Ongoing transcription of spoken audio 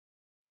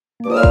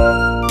Mom,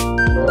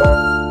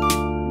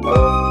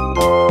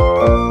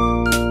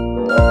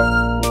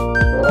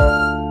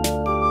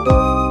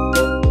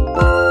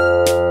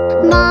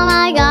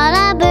 I got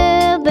a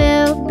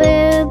boo-boo,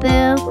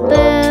 boo-boo,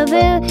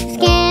 boo-boo.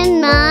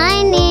 Skinned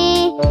my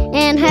knee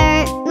and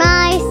hurt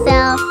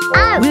myself.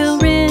 Ouch! We'll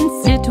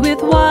rinse it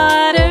with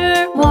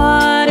water,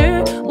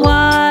 water,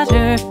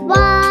 water.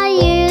 Why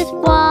use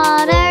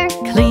water?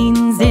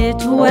 Cleans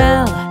it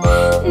well.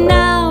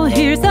 Now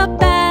here's a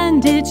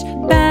bandage,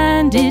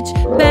 bandage,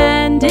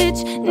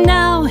 bandage.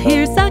 Now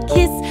here's a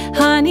kiss.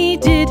 Honey,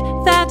 did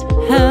that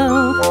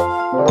help?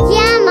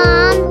 Yeah,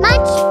 Mom,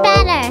 much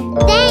better.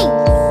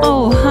 Thanks.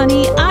 Oh,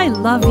 honey, I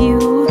love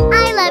you.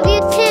 I love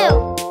you too.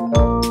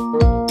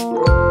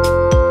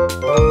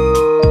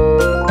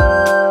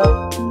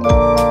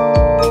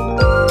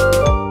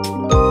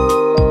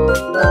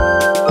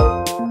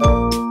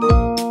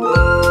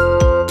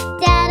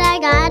 Dad, I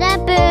got a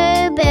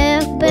boo-boo,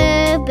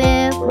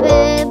 boo-boo,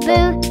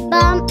 boo-boo.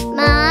 Bump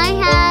my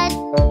head,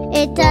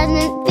 it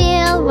doesn't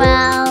feel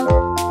well.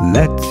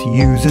 Let's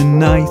use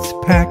an ice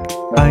pack,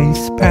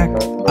 ice pack,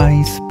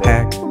 ice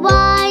pack,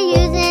 Why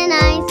use an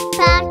ice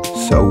pack?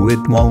 so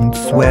it won't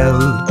swell.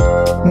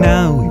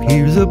 Now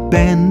here's a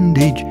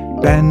bandage,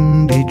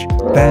 bandage,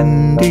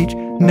 bandage.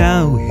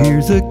 Now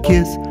here's a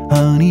kiss.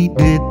 Honey,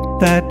 did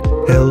that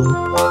help?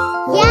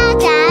 Yeah,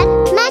 Dad,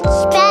 much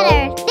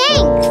better.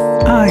 Thanks.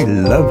 I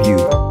love you.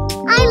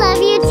 I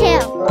love you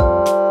too.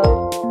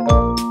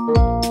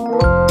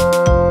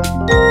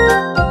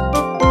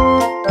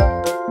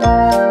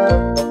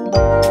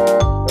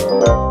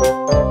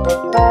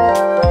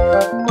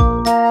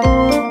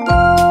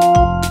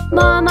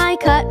 Mom, I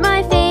cut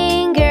my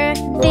finger,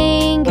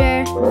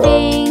 finger,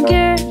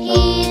 finger.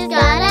 He's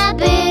got a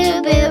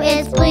boo-boo,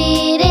 it's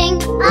bleeding.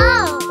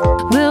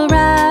 Oh! We'll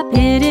wrap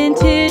it in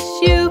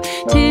tissue,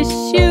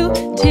 tissue,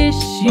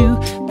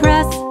 tissue.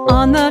 Press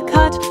on the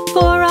cut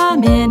for a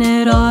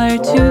minute or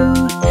two.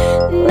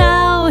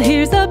 Now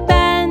here's a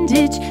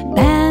bandage,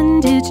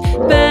 bandage,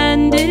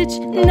 bandage.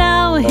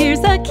 Now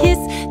here's a kiss.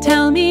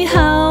 Tell me,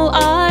 how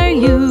are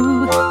you?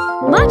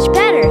 Much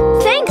better.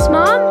 Thanks,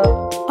 Mom.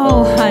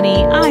 Oh,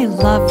 honey, I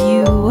love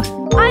you.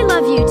 I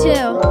love you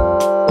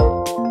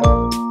too.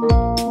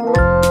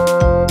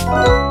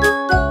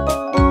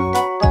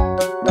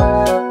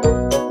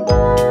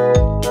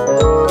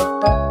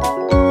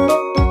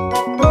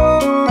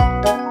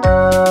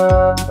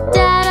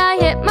 Dad, I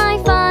hit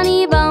my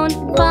funny bone,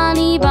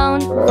 funny bone,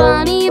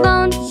 funny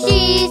bone.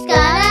 She's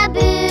got a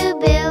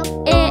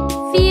boo-boo, it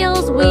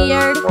feels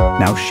weird.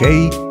 Now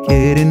shake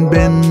it and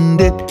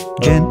bend it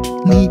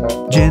gently,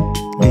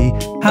 gently.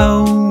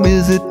 How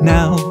is it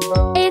now?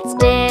 It's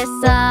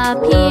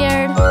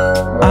disappeared.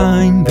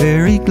 I'm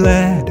very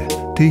glad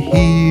to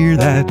hear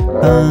that,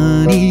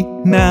 honey.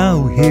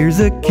 Now here's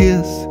a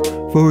kiss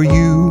for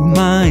you,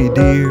 my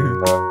dear.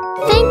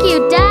 Thank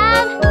you,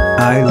 Dad.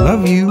 I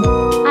love you.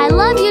 I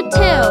love you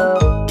too.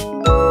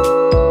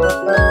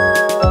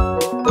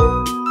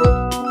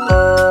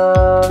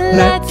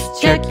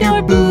 Let's check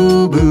your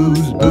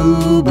boo-boos,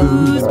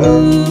 boo-boos,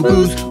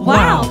 boo-boos.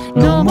 Wow,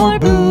 no more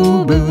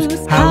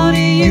boo-boos. How do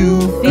you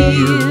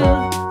feel?